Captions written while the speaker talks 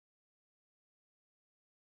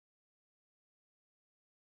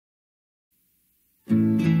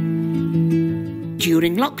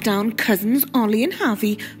During lockdown, cousins Ollie and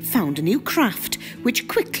Harvey found a new craft, which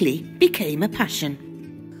quickly became a passion.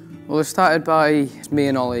 Well, it started by me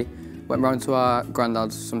and Ollie went round to our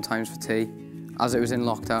granddad's sometimes for tea. As it was in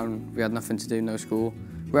lockdown, we had nothing to do, no school.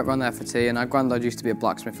 We went round there for tea, and our granddad used to be a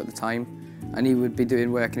blacksmith at the time, and he would be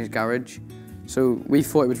doing work in his garage. So we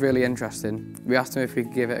thought it was really interesting. We asked him if we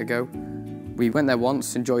could give it a go. We went there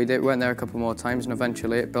once, enjoyed it, went there a couple more times, and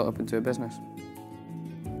eventually it built up into a business.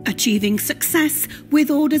 Achieving success with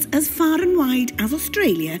orders as far and wide as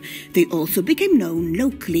Australia, they also became known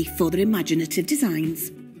locally for their imaginative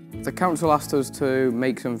designs. The council asked us to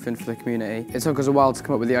make something for the community. It took us a while to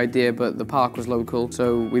come up with the idea, but the park was local,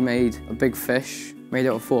 so we made a big fish, made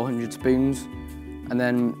out of 400 spoons, and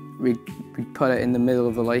then we put it in the middle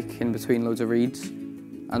of the lake in between loads of reeds.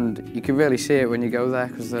 And you can really see it when you go there,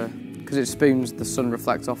 because it's spoons, the sun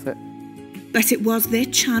reflects off it. But it was their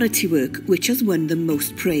charity work which has won them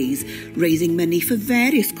most praise, raising money for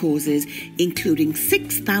various causes, including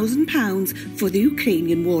 £6,000 for the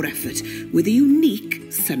Ukrainian war effort, with a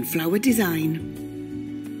unique sunflower design.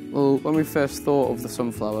 Well, when we first thought of the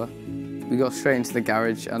sunflower, we got straight into the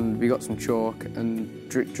garage and we got some chalk and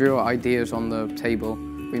drew our ideas on the table.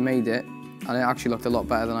 We made it, and it actually looked a lot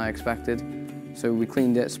better than I expected. So we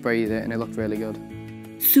cleaned it, sprayed it, and it looked really good.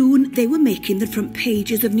 Soon they were making the front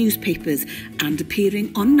pages of newspapers and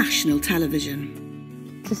appearing on national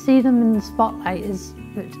television. To see them in the spotlight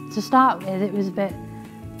to start with, it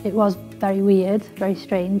was very weird, very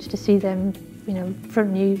strange to see them, you know,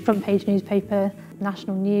 front page newspaper,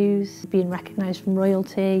 national news, being recognised from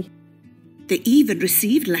royalty. They even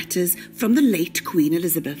received letters from the late Queen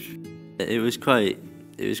Elizabeth. It was quite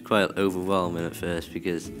overwhelming at first,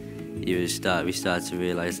 because we started to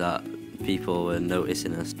realise that people were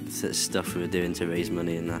noticing us, the stuff we were doing to raise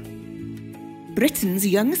money and that. Britain's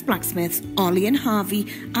youngest blacksmiths, Ollie and Harvey,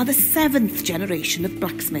 are the 7th generation of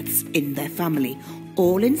blacksmiths in their family,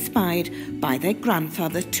 all inspired by their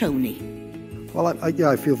grandfather Tony. Well,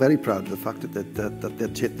 I feel very proud of the fact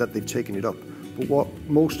that they've taken it up. But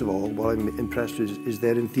most of all, what I'm impressed with is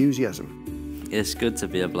their enthusiasm. It's good to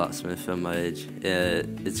be a blacksmith at my age.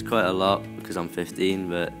 It's quite a lot because I'm 15,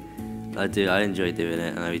 but I enjoy doing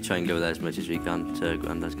it, and we try and go there as much as we can to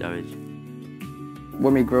Grandad's garage.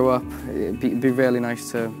 When we grow up, it'd be really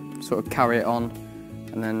nice to sort of carry it on,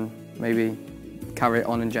 and then maybe carry it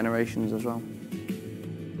on in generations as well.